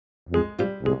See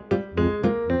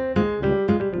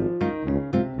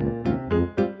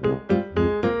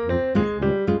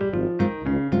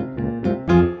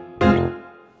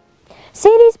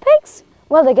these pigs?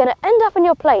 Well, they're going to end up on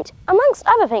your plate, amongst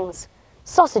other things.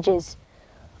 Sausages.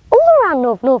 All around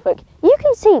North Norfolk, you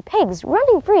can see pigs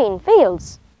running free in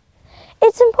fields.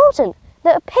 It's important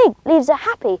that a pig lives a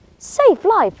happy, safe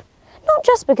life, not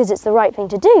just because it's the right thing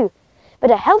to do,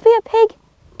 but a healthier pig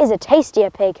is a tastier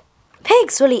pig.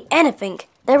 Pigs will eat anything.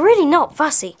 They're really not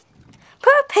fussy.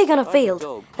 Put a pig on a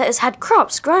field that has had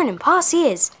crops grown in past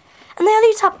years, and they'll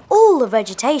eat up all the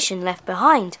vegetation left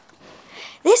behind.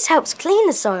 This helps clean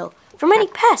the soil from any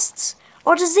pests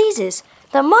or diseases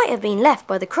that might have been left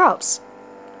by the crops.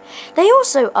 They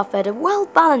also are fed a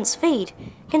well-balanced feed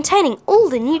containing all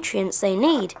the nutrients they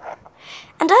need.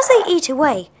 And as they eat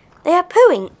away, they are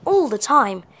pooing all the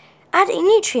time, adding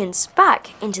nutrients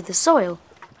back into the soil.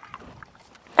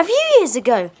 A few years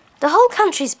ago, the whole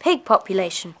country's pig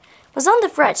population was under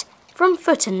threat from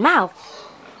foot and mouth,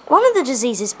 one of the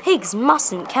diseases pigs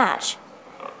mustn't catch.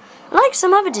 Like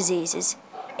some other diseases,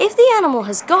 if the animal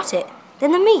has got it,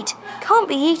 then the meat can't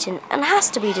be eaten and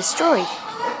has to be destroyed.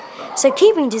 So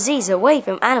keeping disease away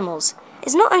from animals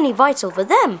is not only vital for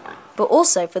them, but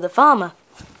also for the farmer.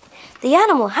 The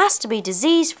animal has to be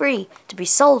disease-free to be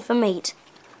sold for meat.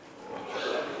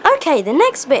 Okay, the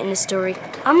next bit in the story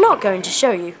I'm not going to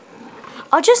show you.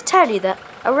 I'll just tell you that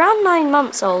around 9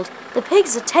 months old, the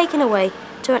pigs are taken away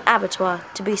to an abattoir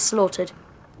to be slaughtered.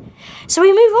 So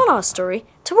we move on our story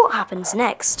to what happens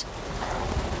next.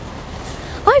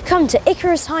 I've come to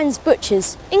Icarus Heinz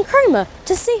Butchers in Cromer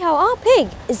to see how our pig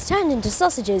is turned into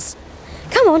sausages.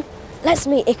 Come on, let's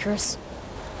meet Icarus.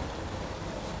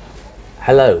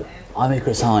 Hello, I'm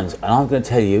Icarus Heinz and I'm going to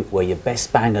tell you where your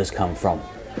best bangers come from.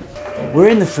 We're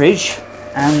in the fridge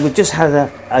and we've just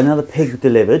had another pig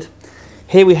delivered.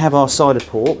 Here we have our side of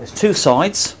pork. There's 2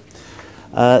 sides.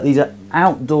 These are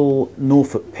outdoor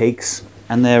Norfolk pigs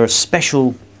and they're a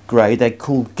special grade. They're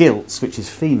called gilts, which is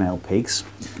female pigs.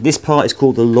 This part is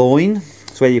called the loin.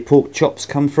 It's where your pork chops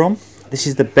come from. This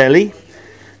is the belly.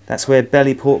 That's where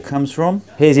belly pork comes from.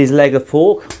 Here's his leg of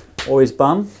pork or his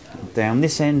bum. Down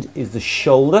this end is the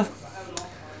shoulder,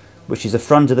 which is the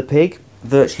front of the pig.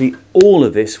 Virtually all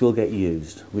of this will get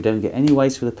used. We don't get any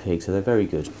waste for the pig, so they're very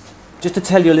good. Just to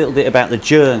tell you a little bit about the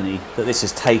journey that this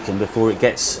has taken before it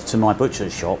gets to my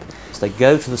butcher's shop. So they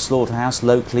go to the slaughterhouse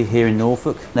locally here in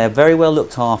Norfolk. They're very well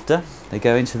looked after. They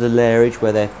go into the lairage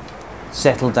where they're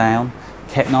settled down,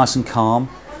 kept nice and calm.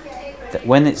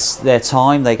 When it's their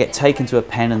time, they get taken to a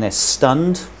pen and they're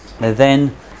stunned. They're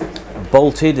then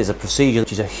bolted. There's a procedure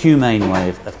which is a humane way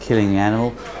of killing the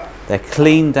animal. They're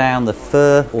cleaned down, the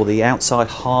fur or the outside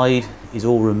hide is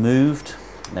all removed.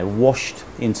 They're washed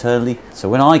internally. So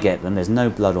when I get them, there's no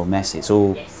blood or mess. It's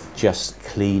all just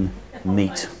clean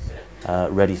meat,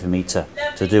 ready for me to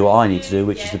do what I need to do,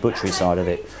 which is the butchery side of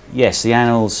it. Yes, the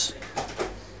animals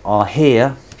are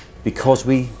here because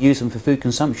we use them for food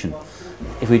consumption.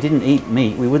 If we didn't eat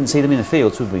meat, we wouldn't see them in the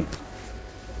fields, would we?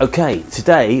 Okay,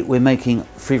 today we're making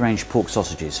free-range pork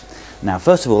sausages. Now,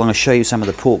 first of all, I'm going to show you some of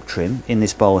the pork trim in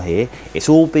this bowl here. It's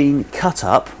all been cut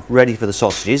up, ready for the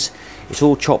sausages. It's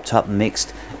all chopped up and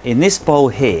mixed. In this bowl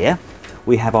here,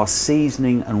 we have our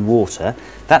seasoning and water.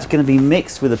 That's going to be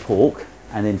mixed with the pork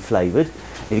and then flavoured.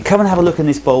 If you come and have a look in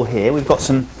this bowl here, we've got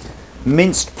some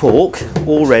minced pork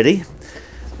all ready.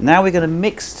 Now we're going to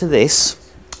mix to this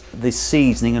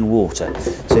seasoning and water.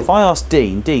 So if I ask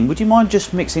Dean, would you mind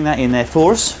just mixing that in there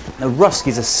for us? Now, rusk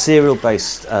is a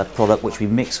cereal-based product which we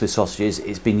mix with sausages.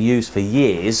 It's been used for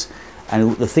years,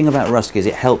 and the thing about rusk is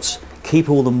it helps keep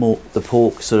all the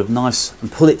pork sort of nice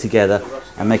and pull it together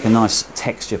and make a nice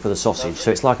texture for the sausage.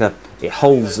 So it's like it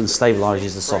holds and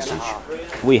stabilises the sausage.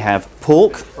 We have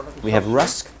pork, we have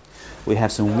rusk, we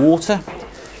have some water,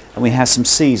 and we have some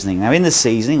seasoning. Now in the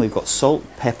seasoning we've got salt,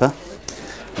 pepper,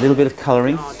 a little bit of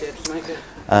colouring,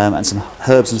 and some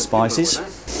herbs and spices.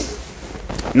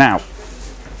 Now,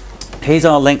 here's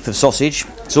our length of sausage.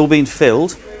 It's all been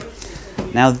filled.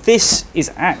 Now this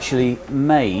is actually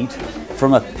made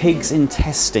from a pig's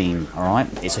intestine, all right?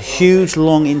 It's a huge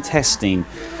long intestine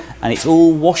and it's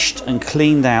all washed and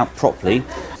cleaned out properly.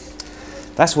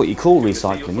 That's what you call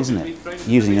recycling, isn't it?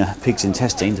 Using a pig's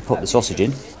intestine to put the sausage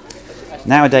in.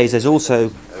 Nowadays there's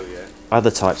also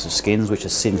other types of skins which are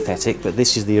synthetic, but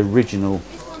this is the original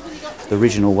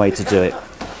way to do it.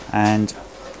 And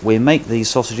we make these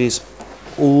sausages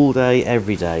all day,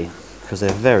 every day, because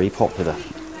they're very popular.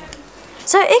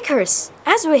 So Icarus,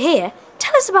 as we're here,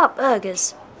 tell us about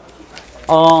burgers.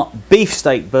 Our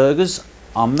beefsteak burgers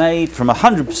are made from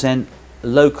 100%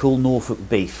 local Norfolk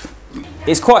beef.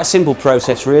 It's quite a simple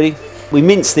process really. We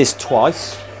mince this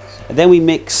twice, and then we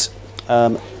mix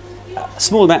a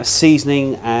small amount of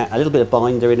seasoning, a little bit of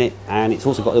binder in it, and it's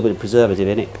also got a little bit of preservative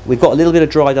in it. We've got a little bit of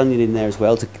dried onion in there as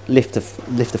well to lift the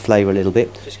flavour a little bit.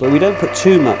 But we don't put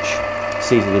too much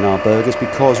seasoning in our burgers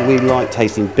because we like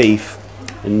tasting beef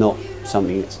and not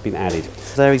something that's been added.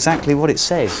 They're exactly what it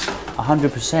says,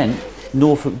 100%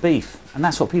 Norfolk beef, and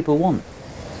that's what people want.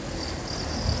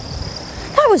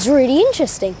 That was really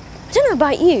interesting. I don't know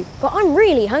about you, but I'm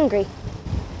really hungry.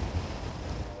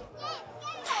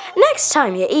 Next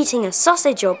time you're eating a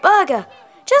sausage or burger,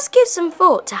 just give some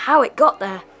thought to how it got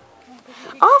there.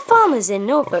 Our farmers in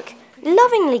Norfolk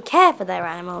lovingly care for their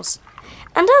animals,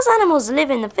 and as animals live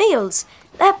in the fields,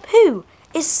 their poo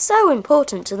is so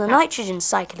important to the nitrogen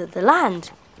cycle of the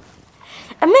land.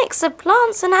 A mix of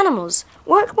plants and animals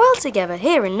work well together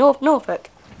here in North Norfolk,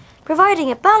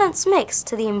 providing a balanced mix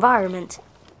to the environment.